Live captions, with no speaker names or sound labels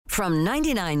From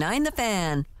 99.9 The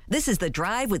Fan, this is The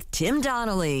Drive with Tim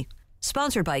Donnelly.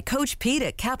 Sponsored by Coach Pete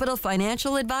at Capital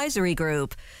Financial Advisory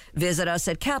Group. Visit us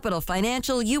at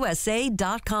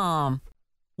capitalfinancialusa.com.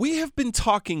 We have been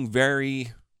talking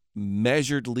very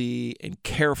measuredly and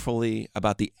carefully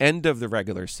about the end of the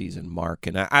regular season, Mark.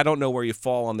 And I don't know where you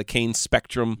fall on the Canes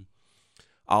spectrum.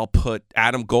 I'll put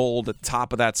Adam Gold at the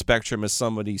top of that spectrum as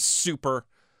somebody super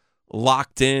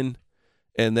locked in.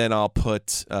 And then I'll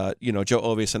put, Joe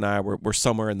Ovius and I, we're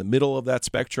somewhere in the middle of that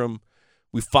spectrum.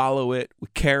 We follow it, we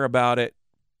care about it,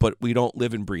 but we don't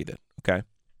live and breathe it, okay?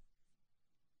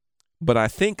 But I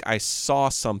think I saw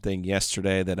something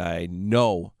yesterday that I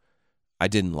know I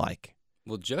didn't like.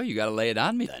 Well, Joe, you got to lay it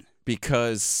on me then.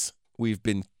 Because we've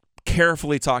been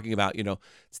carefully talking about,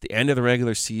 it's the end of the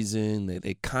regular season. They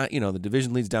the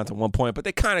division leads down to 1 point, but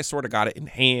they kind of sort of got it in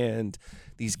hand.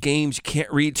 These games, you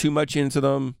can't read too much into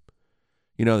them,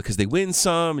 because they win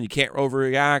some and you can't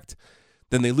overreact.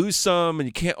 Then they lose some and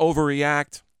you can't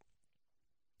overreact.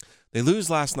 They lose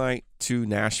last night to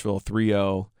Nashville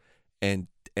 3-0. And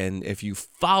if you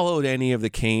followed any of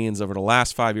the Canes over the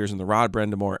last 5 years in the Rod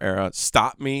Brind'Amour era,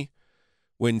 stop me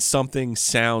when something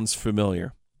sounds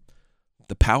familiar.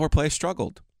 The power play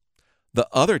struggled. The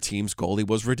other team's goalie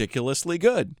was ridiculously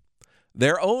good.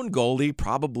 Their own goalie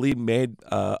probably made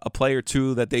a play or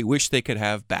two that they wish they could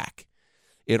have back.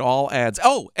 It all adds.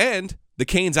 Oh, and the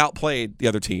Canes outplayed the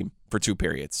other team for 2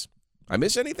 periods. I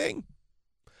miss anything?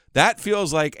 That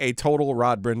feels like a total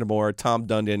Rod Brind'Amour, Tom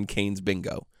Dundon, Canes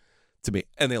bingo to me.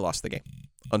 And they lost the game,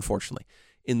 unfortunately.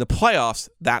 In the playoffs,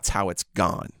 that's how it's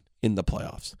gone in the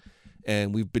playoffs.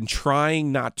 And we've been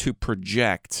trying not to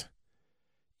project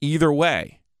either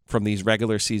way from these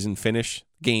regular season finish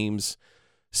games,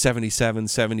 77,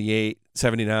 78,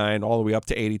 79, all the way up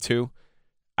to 82.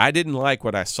 I didn't like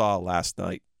what I saw last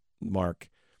night, Mark.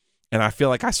 And I feel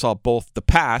like I saw both the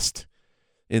past,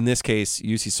 in this case,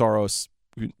 UC Soros,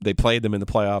 they played them in the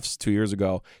playoffs 2 years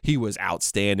ago. He was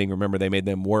outstanding. Remember, they made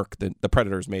them work. The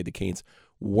Predators made the Canes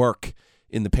work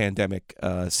in the pandemic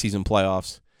season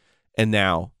playoffs. And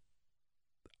now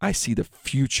I see the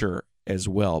future as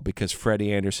well because Frederik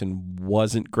Andersen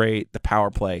wasn't great. The power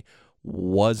play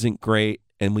wasn't great.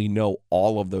 And we know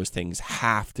all of those things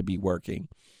have to be working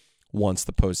once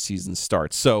the postseason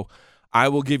starts. So I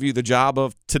will give you the job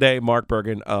of today, Mark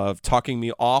Bergen, of talking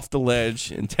me off the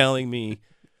ledge and telling me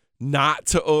not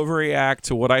to overreact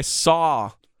to what I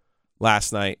saw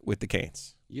last night with the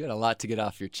Canes. You had a lot to get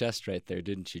off your chest right there,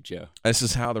 didn't you, Joe? This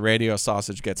is how the radio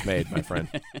sausage gets made, my friend.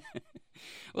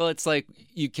 Well, it's like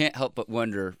you can't help but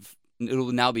wonder.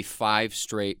 It'll now be 5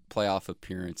 straight playoff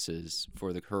appearances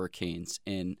for the Hurricanes.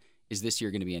 And is this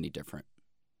year going to be any different?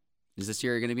 Is this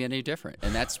year going to be any different?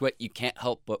 And that's what you can't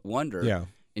help but wonder. Yeah.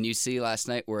 And you see last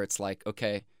night where it's like,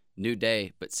 okay, new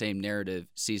day, but same narrative,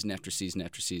 season after season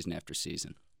after season after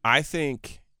season. I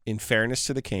think, in fairness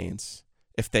to the Canes,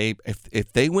 if they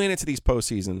win into this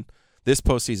postseason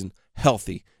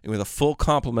healthy and with a full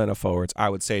complement of forwards, I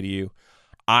would say to you,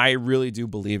 I really do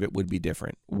believe it would be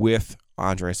different with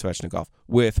Andrei Svechnikov,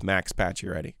 with Max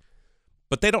Pacioretty.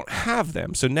 But they don't have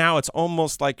them. So now it's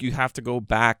almost like you have to go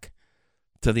back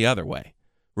to the other way.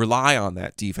 Rely on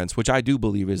that defense, which I do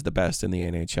believe is the best in the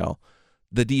NHL.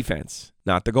 The defense,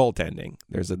 not the goaltending.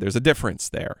 There's a difference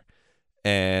there.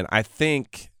 And I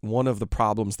think one of the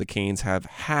problems the Canes have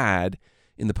had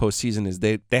in the postseason is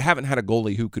they haven't had a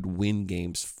goalie who could win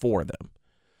games for them.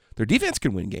 Their defense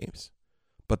can win games,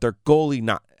 but their goalie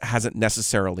hasn't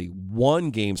necessarily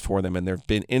won games for them. And there have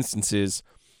been instances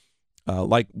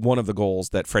like one of the goals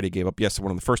that Freddie gave up. Yes, one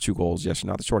of the first 2 goals. Yes,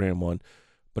 not the shorthand one.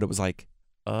 But it was like,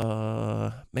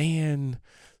 man,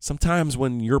 sometimes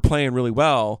when you're playing really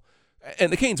well,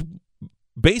 and the Canes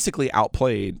basically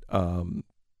outplayed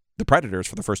the Predators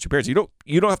for the first 2 periods. You don't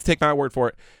have to take my word for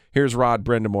it. Here's Rod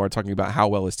Brind'Amour talking about how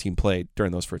well his team played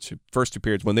during those first two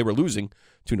periods when they were losing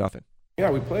 2-0. Yeah,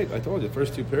 we played. I told you, the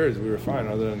first 2 periods we were fine,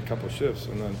 other than a couple of shifts,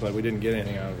 but we didn't get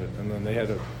anything out of it. And then they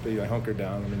hunkered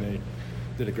down. I mean, they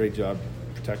did a great job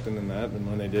protecting the net, and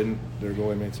when they didn't, their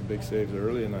goalie made some big saves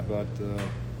early, and I thought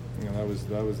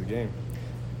that was the game.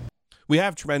 We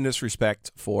have tremendous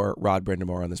respect for Rod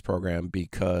Brind'Amour on this program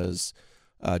because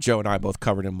Joe and I both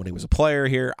covered him when he was a player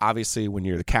here. Obviously, when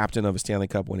you're the captain of a Stanley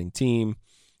Cup winning team,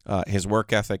 his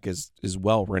work ethic is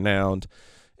well renowned.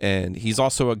 And he's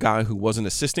also a guy who was an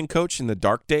assistant coach in the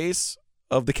dark days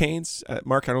of the Canes.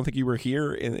 Mark, I don't think you were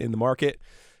here in the market.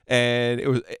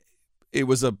 And it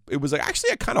was actually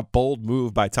a kind of bold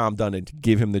move by Tom Dundon to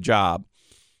give him the job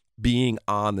being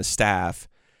on the staff.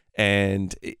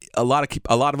 And a lot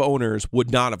of owners would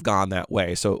not have gone that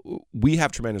way. So we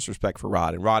have tremendous respect for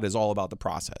Rod, and Rod is all about the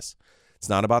process. It's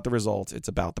not about the results. It's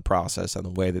about the process and the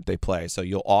way that they play. So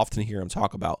you'll often hear him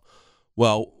talk about,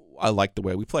 well, I like the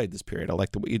way we played this period. I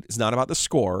like the way. It's not about the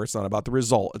score. It's not about the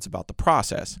result. It's about the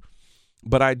process.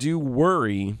 But I do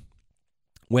worry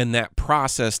when that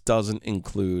process doesn't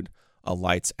include a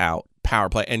lights out power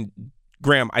play. And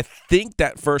Graham, I think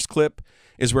that first clip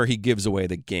is where he gives away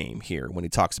the game here when he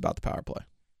talks about the power play.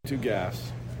 2 gaffes,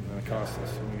 and it cost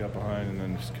us. And we got behind and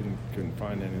then just couldn't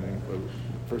find anything. But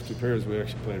the first 2 periods, we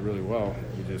actually played really well.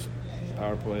 We just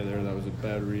power play there. That was a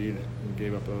bad read. We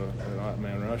gave up an odd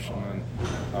man rush, and then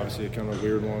obviously kind of a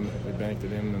weird one. We banked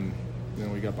it in, and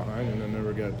then we got behind, and then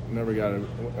never got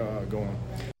it going.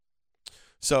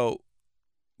 So,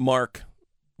 Mark,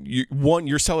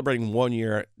 you're celebrating 1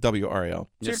 year at WRAL.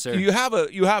 Yes, sir. You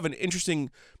have an interesting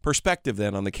perspective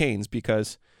then on the Canes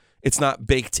because it's not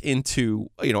baked into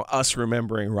us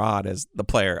remembering Rod as the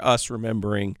player, us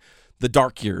remembering the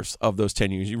dark years of those 10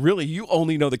 years. You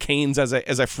only know the Canes as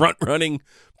a front running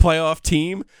playoff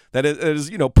team that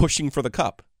is pushing for the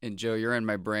cup. And Joe, you're in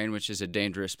my brain, which is a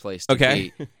dangerous place to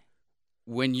be.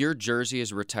 When your jersey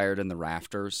is retired in the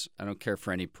rafters, I don't care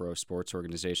for any pro sports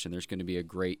organization, there's going to be a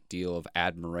great deal of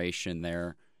admiration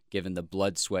there, given the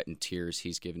blood, sweat, and tears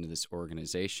he's given to this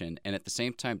organization. And at the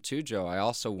same time, too, Joe, I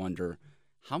also wonder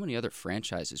how many other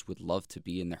franchises would love to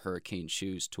be in the Hurricane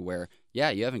shoes to where,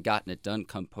 yeah, you haven't gotten it done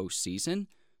come postseason,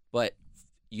 but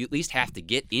you at least have to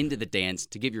get into the dance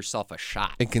to give yourself a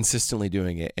shot. And consistently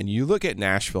doing it. And you look at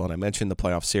Nashville, and I mentioned the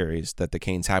playoff series that the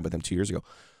Canes had with them 2 years ago.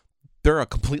 They're a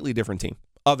completely different team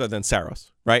other than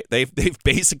Saros, right? They've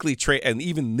basically traded, and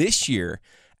even this year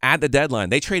at the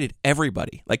deadline, they traded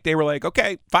everybody. Like they were like,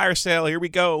 okay, fire sale, here we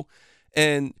go.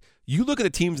 And you look at the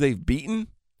teams they've beaten,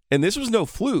 and this was no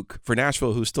fluke for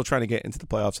Nashville, who's still trying to get into the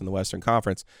playoffs in the Western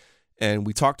Conference. And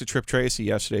we talked to Tripp Tracy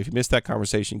yesterday. If you missed that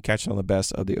conversation, catch it on the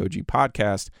Best of the OG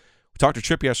podcast. We talked to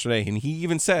Tripp yesterday, and he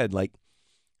even said, like,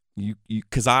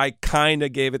 because I kind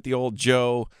of gave it the old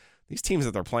Joe, these teams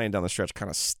that they're playing down the stretch kind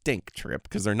of stink, Tripp,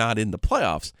 because they're not in the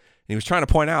playoffs. And he was trying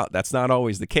to point out that's not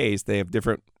always the case. They have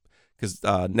different, because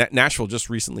Nashville just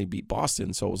recently beat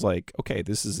Boston, so it was like, okay,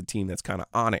 this is a team that's kind of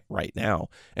on it right now.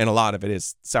 And a lot of it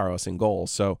is Saros in goal.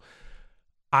 So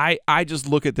I just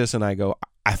look at this and I go,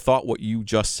 I thought what you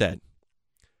just said.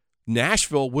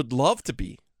 Nashville would love to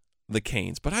be the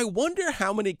Canes, but I wonder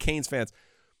how many Canes fans,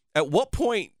 at what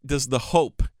point does the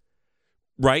hope,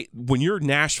 right? When you're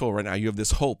Nashville right now, you have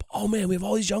this hope. Oh man, we have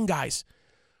all these young guys.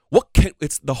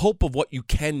 It's the hope of what you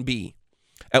can be.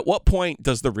 At what point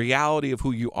does the reality of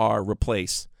who you are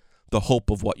replace the hope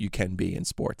of what you can be in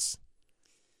sports?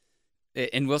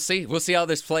 And we'll see. We'll see how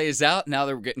this plays out now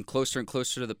that we're getting closer and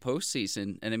closer to the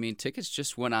postseason. And I mean, tickets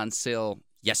just went on sale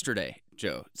yesterday,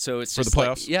 Joe. So it's for just the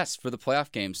playoffs? Yes, for the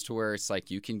playoff games, to where it's like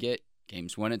you can get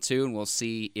games 1 and 2, and we'll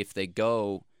see if they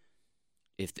go.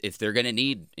 If they're going to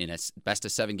need in a best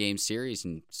of 7 game series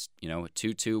and a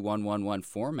 2-2, 1-1-1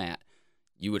 format,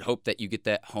 you would hope that you get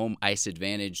that home ice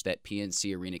advantage that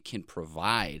PNC Arena can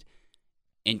provide.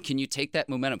 And can you take that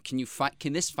momentum?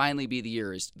 Can this finally be the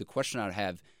year? Is the question I would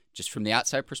have just from the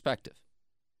outside perspective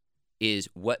is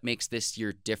what makes this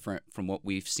year different from what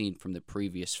we've seen from the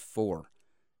previous 4?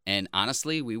 And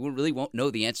honestly, we really won't know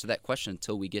the answer to that question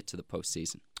until we get to the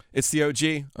postseason. It's the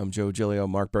OG. I'm Joe Giglio.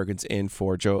 Mark Bergen's in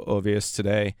for Joe Ovius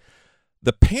today.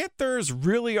 The Panthers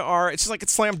really are, it's just like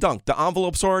it's slam dunk. The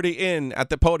envelope's already in at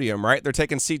the podium, right? They're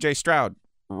taking C.J. Stroud,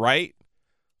 right?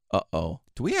 Uh-oh.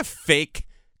 Do we have fake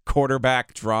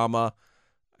quarterback drama?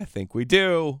 I think we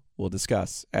do. We'll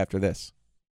discuss after this.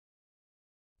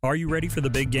 Are you ready for the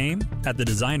big game? At The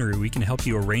Designery, we can help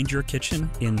you arrange your kitchen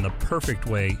in the perfect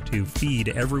way to feed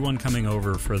everyone coming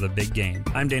over for the big game.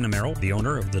 I'm Dana Merrill, the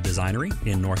owner of The Designery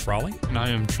in North Raleigh. And I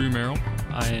am True Merrill.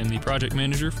 I am the project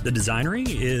manager. The Designery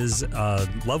is a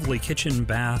lovely kitchen,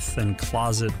 bath, and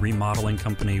closet remodeling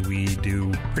company. We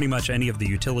do pretty much any of the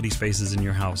utility spaces in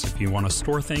your house. If you want to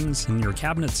store things in your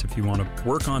cabinets, if you want to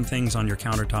work on things on your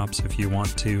countertops, if you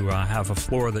want to have a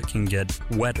floor that can get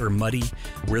wet or muddy,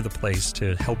 we're the place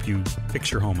to help you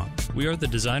fix your home up. We are the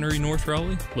Designery North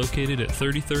Raleigh, located at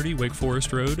 3030 Wake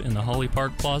Forest Road in the Holly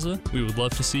Park Plaza. We would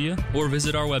love to see you, or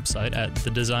visit our website at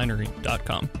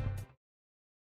thedesignery.com.